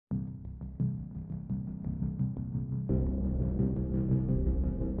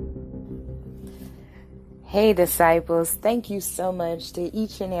Hey disciples, thank you so much to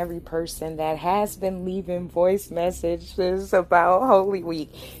each and every person that has been leaving voice messages about Holy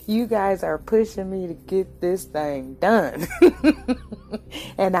Week. You guys are pushing me to get this thing done.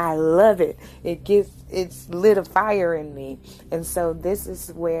 And I love it. It's lit a fire in me. And so this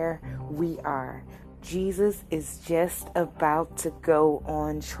is where we are. Jesus is just about to go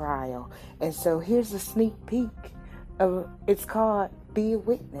on trial. And so here's a sneak peek of it's called Be a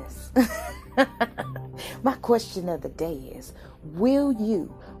Witness. My question of the day is, will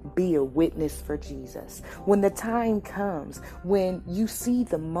you be a witness for Jesus? When the time comes, when you see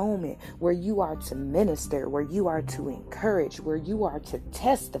the moment where you are to minister, where you are to encourage, where you are to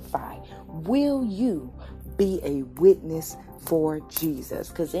testify, will you be a witness for Jesus?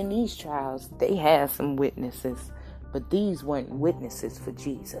 Because in these trials, they had some witnesses, but these weren't witnesses for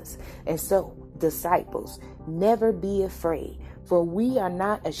Jesus. And so, disciples, never be afraid, for we are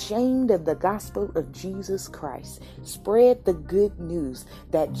not ashamed of the gospel of Jesus Christ. Spread the good news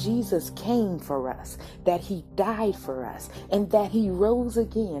that Jesus came for us, that he died for us, and that he rose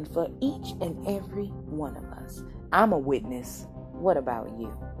again for each and every one of us. I'm a witness. What about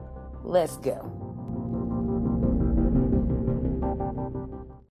you? Let's go.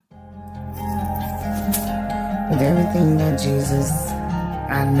 With everything that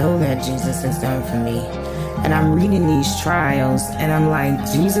I know that Jesus has done for me. And I'm reading these trials and I'm like,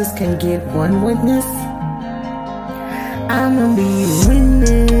 Jesus can get one witness? I'm gonna be a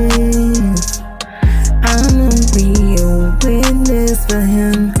witness. I'm gonna be a witness for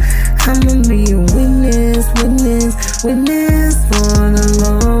him. I'm gonna be a witness for the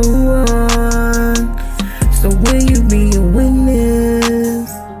Lord. So will you be a witness?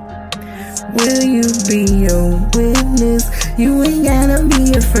 Will you be a witness? You ain't gotta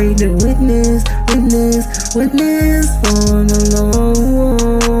be afraid to witness for the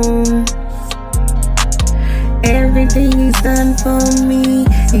Lord. Everything he's done for me,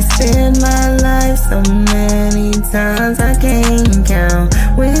 he spared my life so many times I can't count.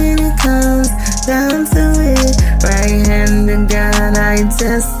 When it comes down to it, right hand to God I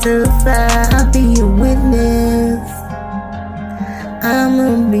testify. I'll be a witness.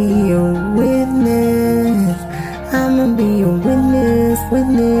 I'ma be a witness. I'ma be a witness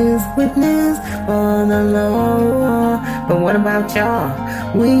for the Lord. But what about y'all?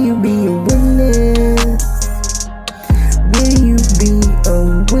 Will you be a witness? Will you be a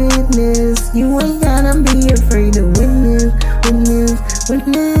witness? You ain't gotta be afraid to witness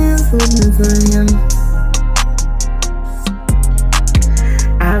for him.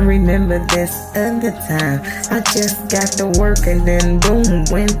 I remember this other time, I just got to work and then boom,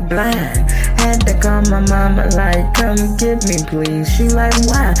 went blind. Had to call my mama like, come get me please. She like,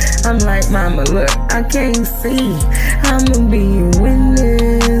 why? I'm like, mama, look, I can't see. I'ma be a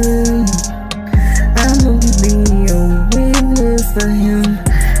witness. I'ma be a witness for him.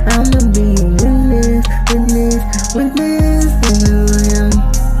 I'ma be a witness for him.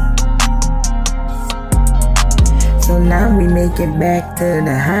 So now we make it back to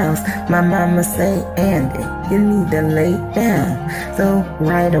the house. My mama say, Andy, you need to lay down. So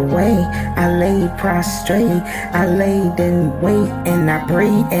right away, I laid prostrate. I laid and wait, and I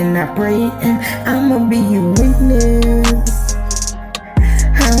prayed, and I'ma be a witness.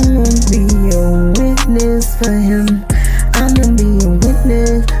 I'ma be a witness for him. I'ma be a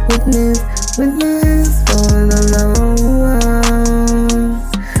witness for the Lord.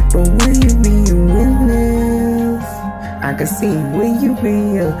 But will you be a witness? I can see, will you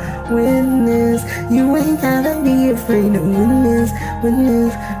be a witness? You ain't gotta be afraid to witness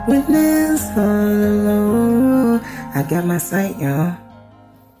for the Lord. I got my sight, y'all.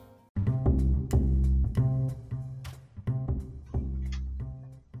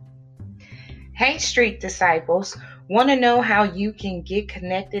 Hey Street Disciples, want to know how you can get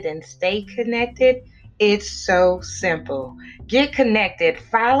connected and stay connected? It's so simple. Get connected,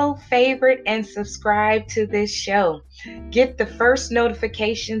 follow, favorite, and subscribe to this show. Get the first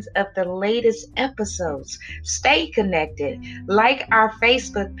notifications of the latest episodes. Stay connected. Like our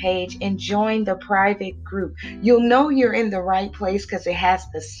Facebook page and join the private group. You'll know you're in the right place because it has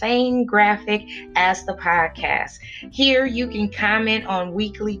the same graphic as the podcast. Here you can comment on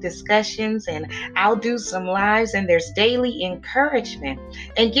weekly discussions and I'll do some lives and there's daily encouragement.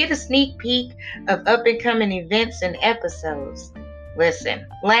 And get a sneak peek of up and coming events and episodes. Listen,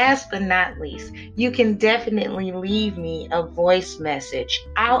 last but not least, you can definitely leave me a voice message.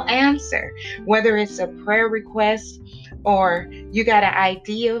 I'll answer, whether it's a prayer request, or you got an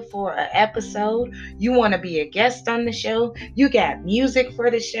idea for an episode, you want to be a guest on the show, you got music for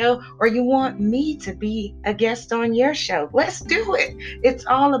the show, or you want me to be a guest on your show, let's do it. It's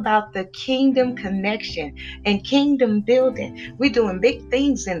all about the kingdom connection and kingdom building. We're doing big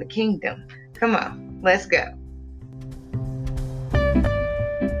things in the kingdom. Come on, let's go.